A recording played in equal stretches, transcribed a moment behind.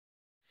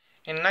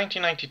In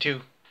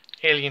 1992,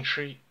 Alien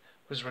 3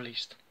 was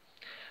released.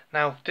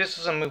 Now, this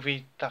is a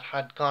movie that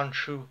had gone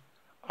through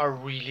a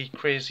really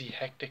crazy,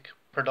 hectic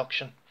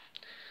production.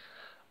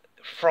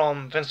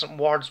 From Vincent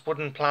Ward's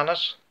Wooden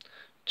Planet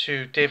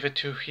to David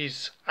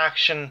Twohy's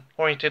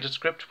action-oriented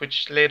script,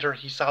 which later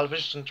he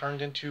salvaged and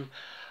turned into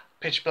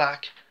Pitch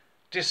Black,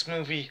 this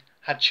movie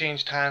had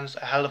changed hands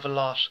a hell of a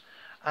lot,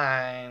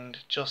 and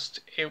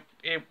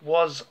it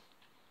was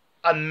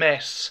a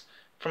mess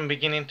from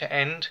beginning to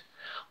end.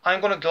 I'm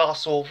going to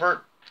gloss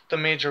over the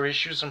major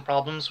issues and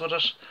problems with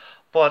it,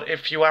 but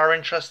if you are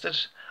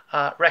interested,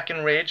 Wreck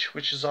and Rage,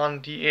 which is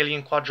on the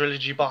Alien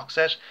Quadrilogy box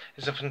set,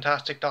 is a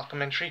fantastic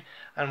documentary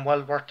and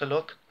well worth the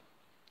look.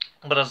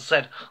 But as I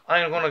said,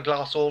 I'm going to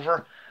gloss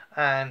over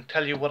and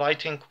tell you what I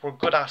think were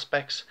good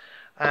aspects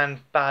and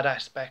bad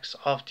aspects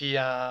of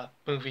the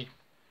movie.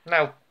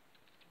 Now,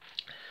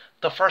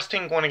 the first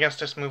thing going against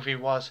this movie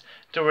was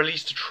they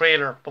released a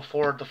trailer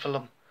before the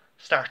film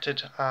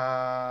started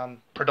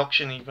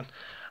production even.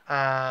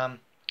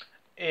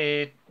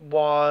 It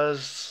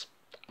was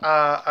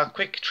a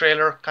quick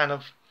trailer, kind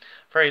of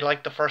very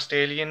like the first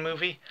Alien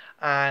movie,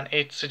 and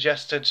it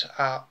suggested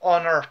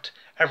on Earth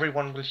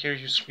everyone will hear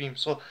you scream.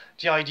 So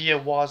the idea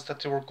was that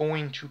they were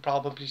going to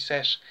probably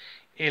set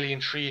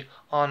Alien 3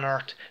 on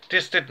Earth.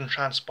 This didn't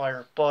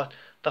transpire, but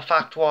the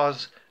fact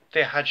was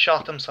they had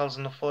shot themselves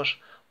in the foot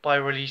by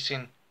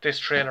releasing this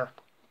trailer.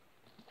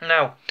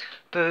 Now,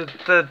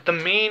 the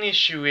main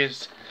issue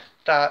is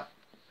that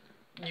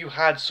you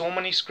had so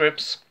many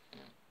scripts,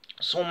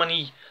 so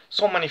many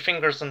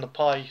fingers in the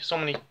pie, so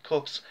many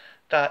cooks,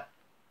 that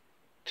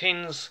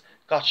things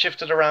got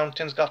shifted around,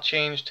 things got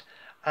changed,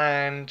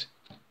 and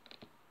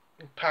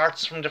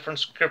parts from different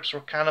scripts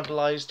were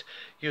cannibalized.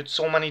 You had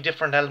so many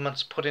different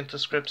elements put into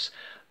scripts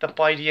that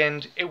by the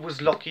end it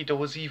was lucky there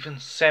was even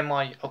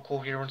semi a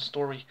coherent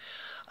story.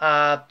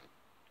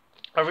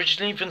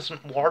 Originally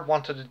Vincent Ward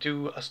wanted to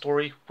do a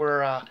story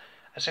where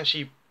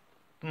essentially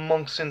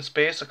monks in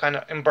space, a kind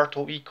of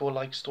Umberto Eco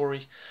like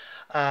story,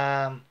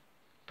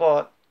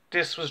 but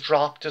this was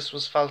dropped. This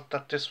was felt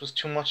that this was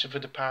too much of a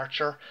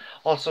departure.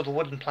 Also, the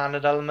wooden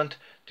planet element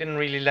didn't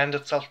really lend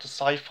itself to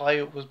sci-fi.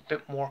 It was a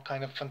bit more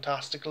kind of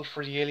fantastical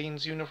for the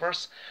Aliens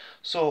universe.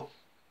 So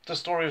the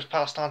story was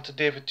passed on to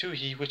David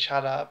Twohy, which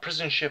had a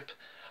prison ship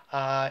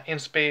in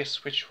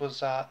space, which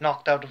was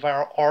knocked out of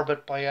our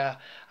orbit by a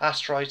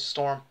asteroid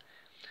storm.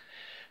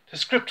 The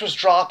script was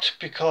dropped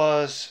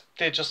because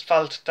they just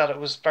felt that it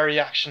was very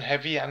action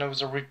heavy and it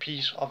was a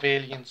repeat of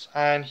Aliens,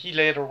 and he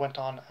later went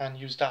on and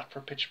used that for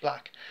Pitch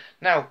Black.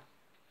 Now,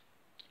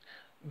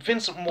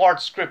 Vincent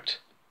Ward's script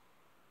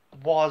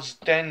was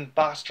then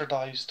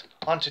bastardized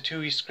onto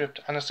Twohy's script,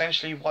 and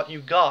essentially what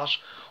you got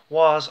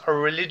was a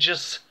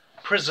religious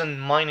prison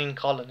mining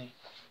colony.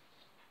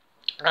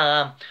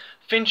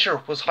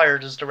 Fincher was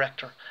hired as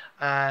director,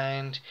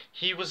 and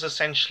he was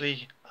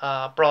essentially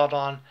brought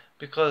on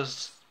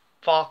because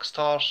Fox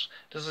thought,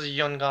 this is a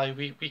young guy,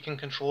 we can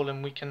control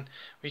him, we can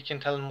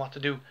tell him what to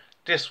do.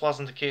 This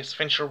wasn't the case.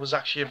 Fincher was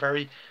actually a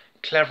very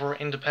clever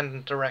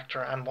independent director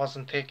and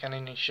wasn't taking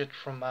any shit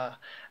from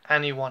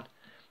anyone.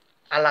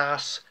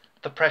 Alas,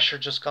 the pressure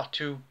just got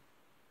too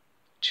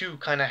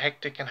kind of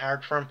hectic and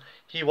hard for him.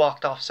 He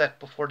walked off set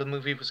before the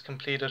movie was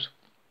completed.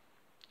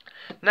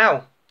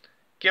 Now,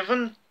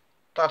 given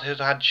that it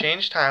had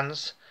changed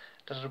hands,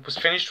 that it was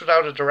finished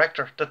without a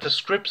director, that the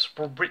scripts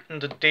were written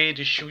the day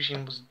the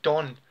shooting was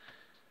done,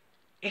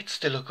 it's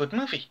still a good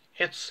movie.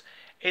 It's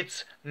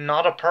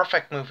not a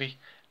perfect movie.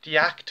 The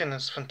acting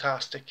is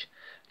fantastic.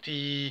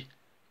 The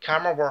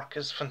camera work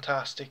is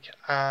fantastic.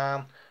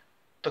 The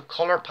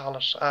color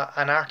palette.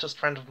 An artist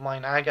friend of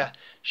mine, Aga,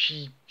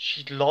 she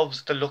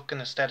loves the look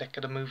and aesthetic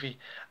of the movie,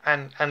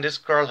 and this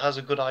girl has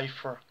a good eye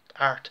for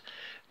art.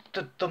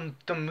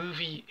 The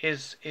movie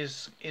is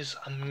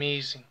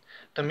amazing.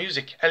 The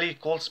music, Elliot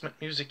Goldsmith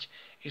music,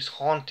 is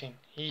haunting.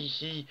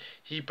 He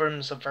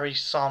brings a very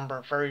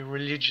somber, very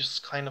religious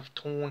kind of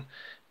tone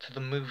to the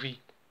movie.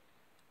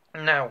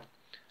 Now,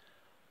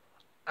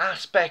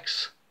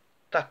 aspects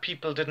that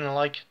people didn't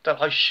like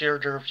that I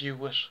shared their view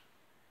with.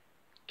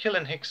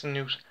 Killing Hicks and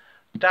Newt,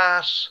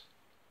 that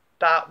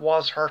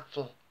was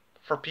hurtful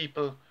for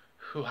people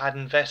who had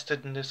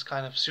invested in this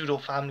kind of pseudo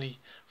family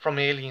from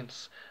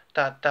Aliens.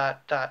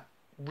 That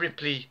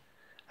Ripley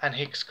and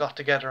Hicks got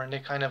together and they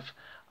kind of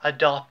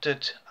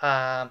adopted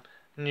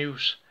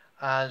Newt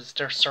as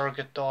their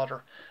surrogate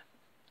daughter.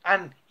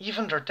 And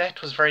even their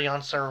death was very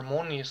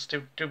unceremonious.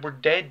 They were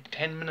dead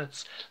 10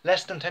 minutes,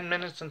 less than 10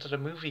 minutes into the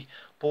movie.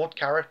 Both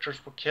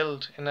characters were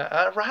killed in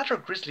a rather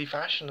grisly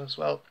fashion as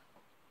well.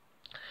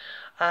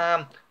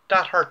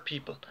 That hurt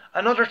people.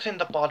 Another thing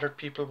that bothered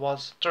people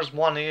was there's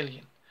one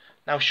alien.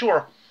 Now,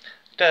 sure,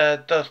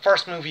 the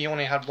first movie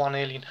only had one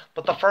alien,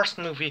 but the first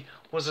movie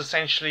was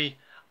essentially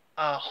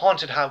a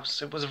haunted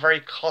house. It was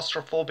very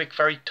claustrophobic,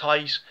 very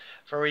tight,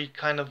 very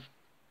kind of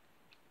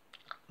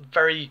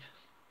very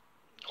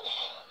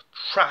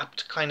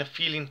trapped kind of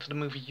feeling to the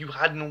movie. You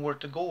had nowhere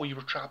to go. You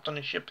were trapped on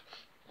a ship.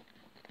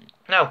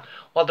 Now,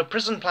 while the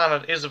prison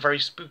planet is a very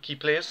spooky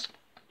place,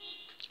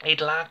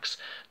 It lacks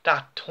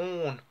that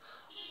tone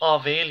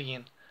of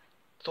Alien,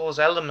 those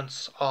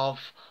elements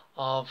of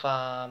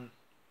kind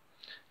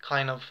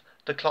of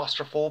the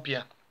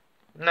claustrophobia.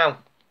 Now,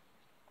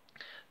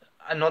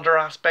 another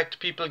aspect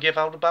people gave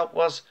out about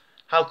was,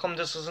 how come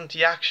this isn't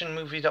the action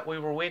movie that we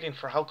were waiting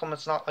for? How come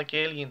it's not like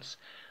Aliens?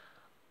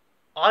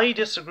 I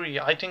disagree.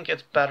 I think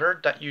it's better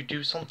that you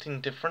do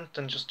something different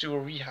than just do a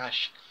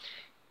rehash.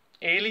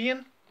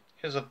 Alien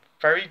is a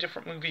very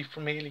different movie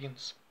from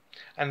Aliens,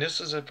 and this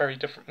is a very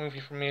different movie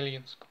from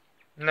Aliens.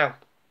 Now,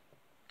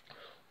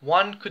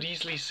 one could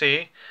easily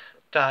say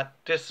that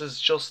this is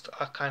just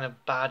a kind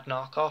of bad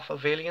knockoff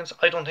of Aliens.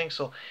 I don't think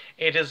so.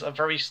 It is a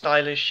very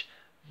stylish,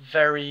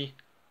 very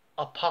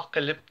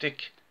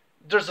apocalyptic.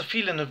 There's a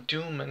feeling of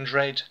doom and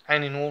dread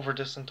hanging over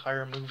this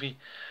entire movie.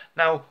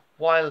 Now,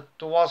 while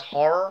there was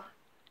horror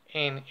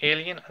in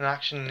Alien and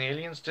action in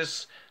Aliens,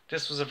 this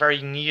was a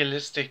very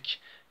nihilistic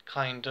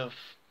kind of,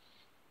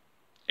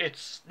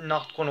 it's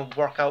not going to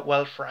work out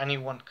well for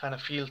anyone kind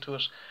of feel to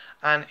it,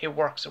 and it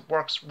works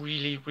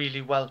really,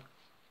 really well.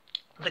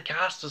 The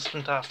cast is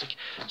fantastic.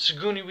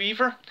 Sigourney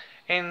Weaver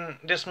in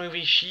this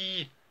movie,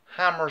 she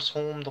hammers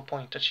home the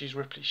point that she's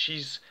Ripley.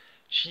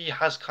 She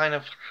has kind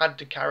of had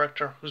the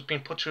character who's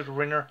been put through the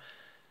ringer.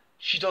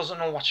 She doesn't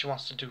know what she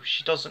wants to do.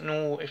 She doesn't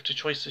know if the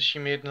choices she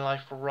made in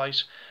life were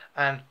right,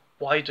 and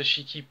why does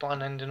she keep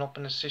on ending up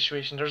in this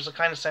situation. There's a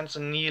kind of sense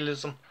of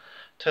nihilism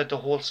to the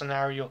whole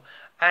scenario,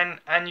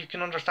 and you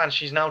can understand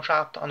she's now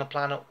trapped on a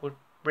planet with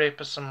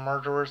rapists and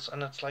murderers,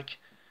 and it's like,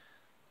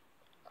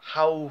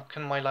 how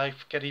can my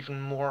life get even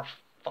more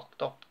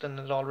fucked up than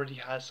it already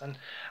has?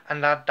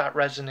 And that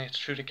resonates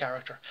through the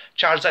character.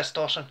 Charles S.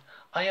 Dutton,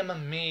 I am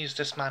amazed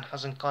this man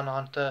hasn't gone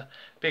on to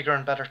bigger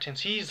and better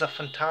things. He's a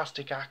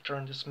fantastic actor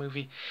in this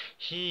movie.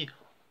 He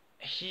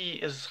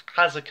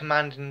has a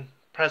commanding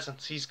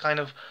presence. He's kind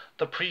of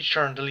the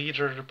preacher and the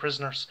leader of the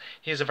prisoners.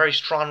 He has a very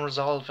strong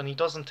resolve, and he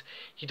doesn't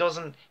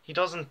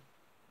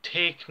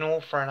take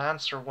no for an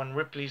answer when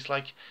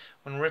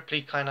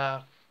Ripley kind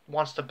of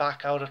wants to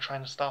back out of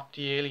trying to stop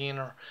the alien,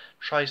 or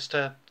tries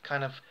to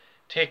kind of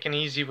take an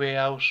easy way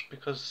out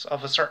because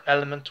of a certain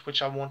element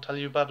which I won't tell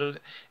you about it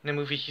in the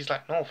movie. He's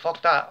like, no,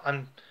 fuck that.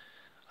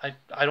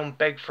 I don't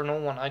beg for no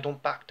one. I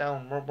don't back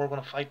down. We're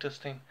gonna fight this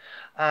thing.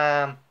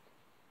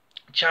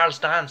 Charles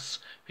Dance,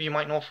 who you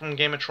might know from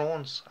Game of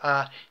Thrones,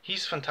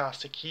 he's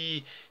fantastic.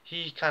 He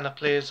kind of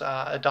plays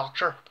a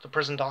doctor, the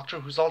prison doctor,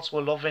 who's also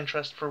a love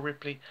interest for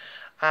Ripley,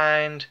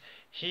 and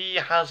he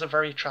has a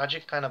very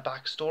tragic kind of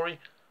backstory,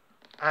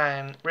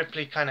 and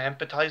Ripley kind of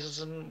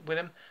empathizes with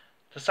him.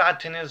 The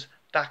sad thing is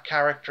that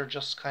character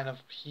just kind of,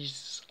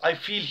 I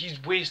feel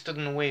he's wasted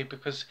in a way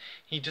because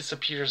he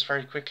disappears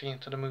very quickly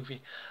into the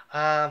movie.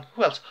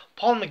 Who else?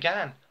 Paul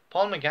McGann.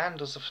 Paul McGann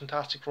does a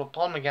fantastic role.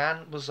 Paul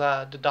McGann was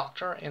the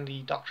Doctor in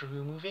the Doctor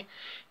Who movie.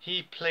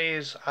 He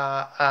plays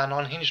an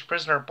unhinged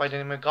prisoner by the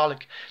name of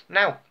Golic.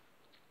 Now,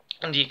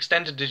 in the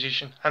extended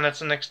edition, and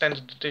it's an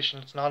extended edition,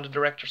 it's not a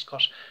director's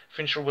cut,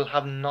 Fincher will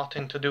have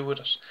nothing to do with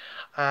it.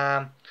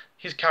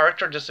 His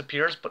character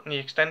disappears, but in the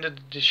extended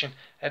edition,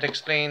 it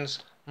explains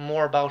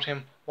more about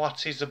him,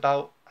 what he's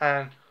about,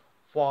 and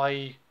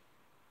why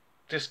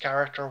this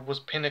character was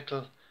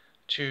pinnacle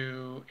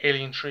to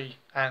Alien 3.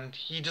 And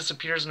he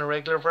disappears in a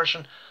regular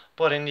version,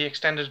 but in the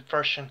extended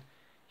version,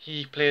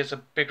 he plays a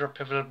bigger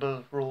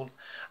pivotal role.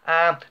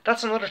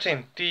 That's another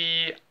thing.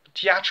 The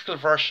theatrical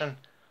version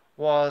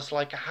was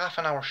like a half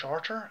an hour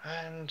shorter,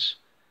 and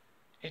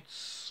it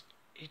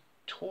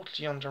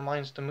totally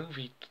undermines the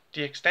movie.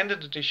 The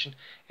extended edition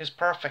is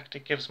perfect.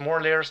 It gives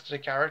more layers to the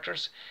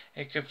characters,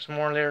 it gives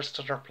more layers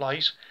to their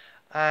plight,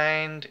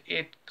 and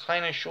it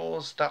kind of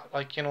shows that,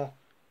 like,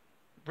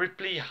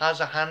 Ripley has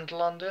a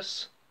handle on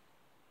this,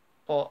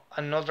 but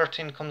another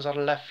thing comes out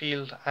of left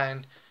field,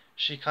 and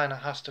she kind of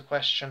has to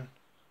question,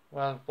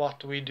 well, what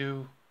do we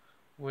do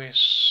with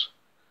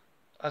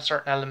a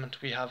certain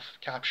element we have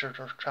captured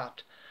or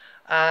trapped?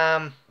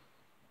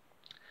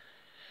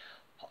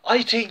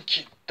 I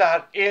think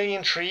that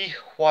Alien 3,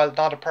 while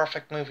not a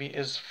perfect movie,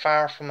 is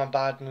far from a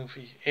bad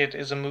movie. It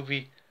is a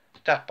movie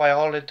that by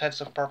all intents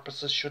and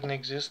purposes shouldn't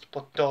exist,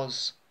 but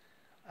does.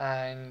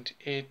 And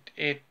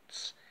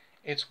it's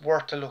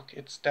worth a look.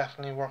 It's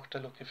definitely worth a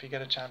look if you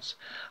get a chance.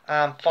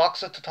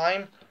 Fox at the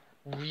time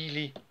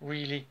really,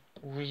 really,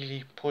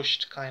 really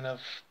pushed kind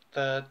of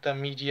the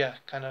media,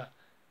 kind of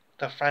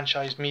the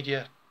franchise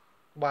media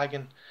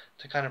wagon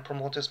to kind of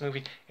promote this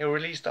movie. It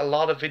released a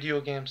lot of video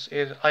games.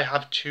 I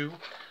have two.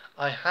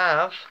 I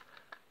have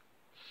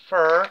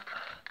for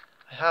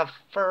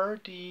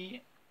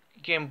the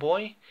Game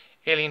Boy,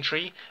 Alien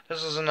 3.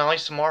 This is an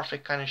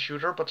isomorphic kind of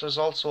shooter, but there's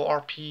also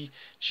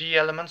RPG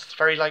elements. It's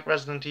very like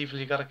Resident Evil.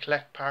 You got to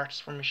collect parts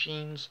from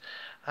machines,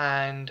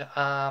 and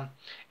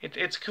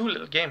it's a cool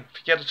little game.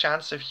 If you get a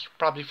chance, if you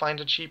probably find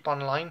it cheap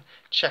online,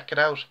 check it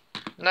out.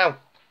 Now,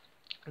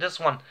 this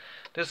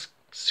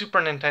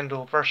Super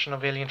Nintendo version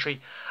of Alien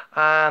 3,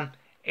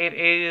 it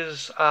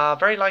is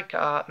very like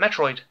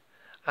Metroid.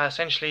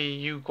 Essentially,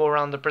 you go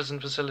around the prison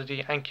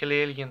facility and kill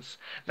aliens.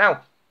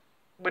 Now,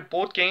 with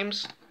both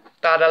games,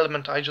 that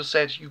element I just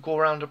said. You go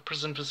around a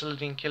prison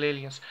facility and kill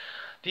aliens.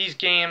 These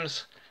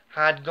games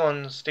had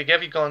guns. They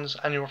gave you guns,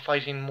 and you were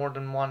fighting more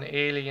than one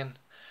alien.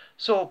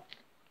 So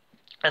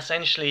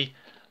essentially,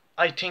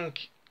 I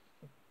think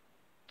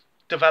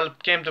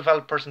game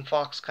developers and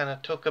Fox kind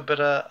of took a bit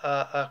of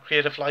a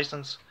creative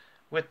license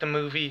with the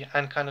movie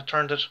and kind of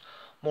turned it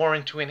more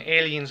into an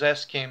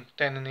Aliens-esque game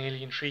than an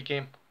Alien 3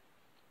 game.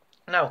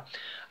 Now,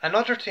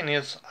 another thing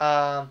is,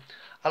 a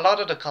lot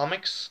of the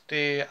comics,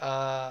 they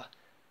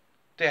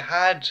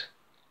had,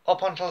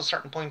 up until a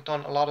certain point,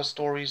 done a lot of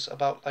stories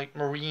about like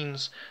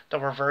Marines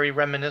that were very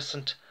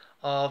reminiscent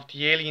of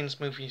the Aliens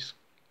movies.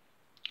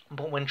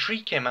 But when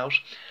 3 came out,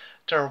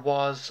 there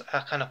was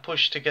a kind of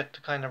push to get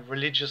the kind of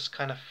religious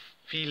kind of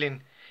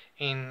feeling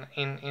in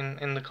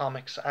the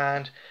comics,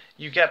 and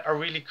you get a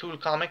really cool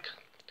comic,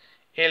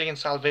 Alien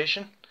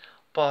Salvation,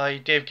 by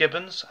Dave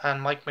Gibbons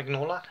and Mike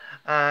Mignola,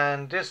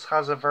 and this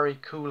has a very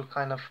cool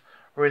kind of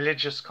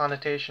religious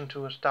connotation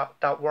to it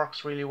that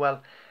works really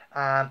well.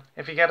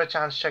 If you get a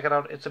chance, check it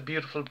out. It's a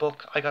beautiful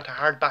book. I got a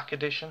hardback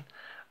edition,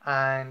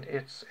 and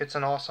it's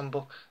an awesome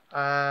book.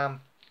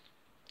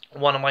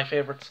 One of my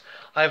favorites.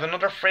 I have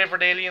another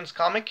favorite Aliens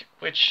comic,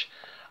 which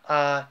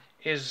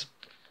is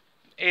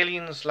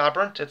Aliens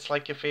Labyrinth. It's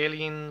like if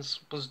Aliens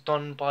was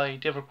done by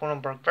David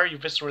Cronenberg. Very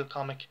visceral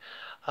comic.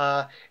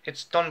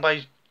 It's done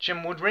by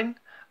Jim Woodring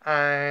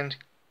and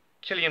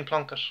Killian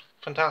Plunkett.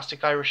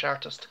 Fantastic Irish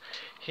artist.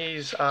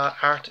 His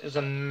art is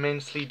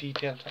immensely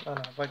detailed. I don't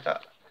know if I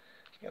get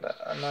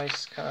a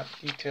nice kind of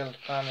detailed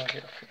panel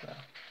here for you now.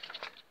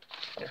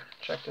 Here,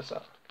 check this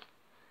out.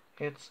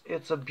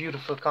 It's a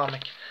beautiful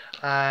comic,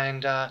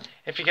 and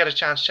if you get a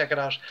chance, check it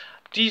out.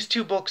 These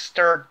two books,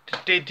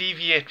 they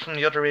deviate from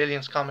the other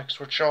Aliens comics,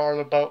 which are all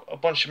about a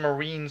bunch of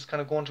Marines kind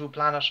of going to a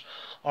planet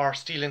or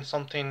stealing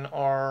something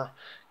or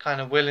kind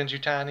of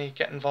Weyland-Yutani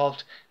get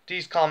involved.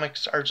 These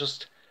comics are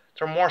just,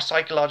 they're more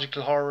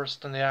psychological horrors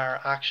than they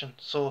are action,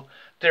 so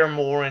they're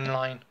more in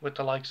line with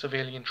the likes of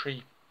Alien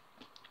 3.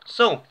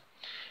 So,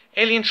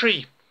 Alien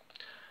 3,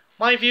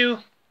 my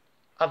view,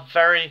 a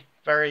very,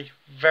 very,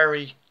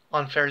 very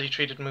unfairly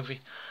treated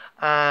movie.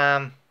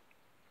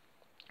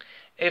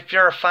 If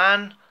you're a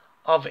fan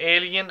of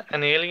Alien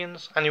and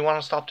Aliens and you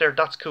want to stop there,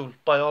 that's cool.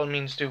 By all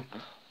means do.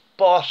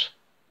 But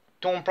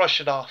don't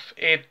brush it off.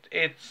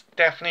 It's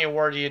definitely a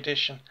worthy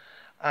addition,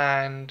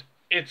 and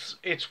it's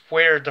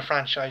where the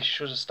franchise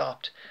should have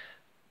stopped.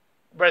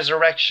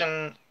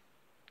 Resurrection,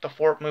 the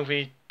fourth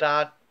movie,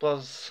 that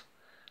was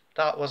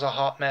a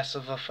hot mess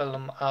of a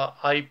film.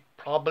 I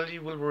probably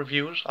will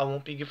review it. I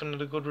won't be giving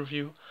it a good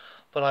review,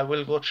 but I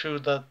will go through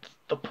the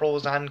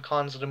pros and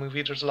cons of the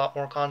movie. There's a lot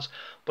more cons,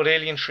 but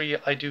Alien 3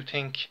 I do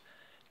think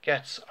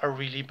gets a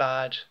really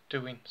bad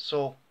doing.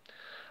 So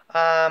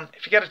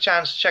if you get a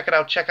chance, check it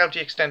out. Check out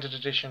the extended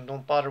edition.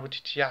 Don't bother with the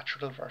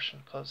theatrical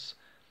version, because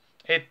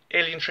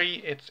Alien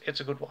 3, it's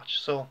a good watch.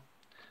 So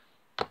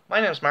my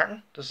name's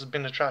Martin. This has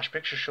been the Trash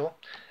Picture Show.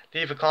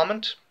 Leave a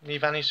comment,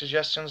 leave any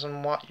suggestions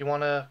on what you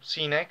want to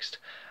see next.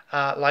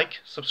 Like,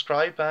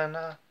 subscribe, and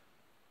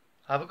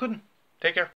have a good one. Take care.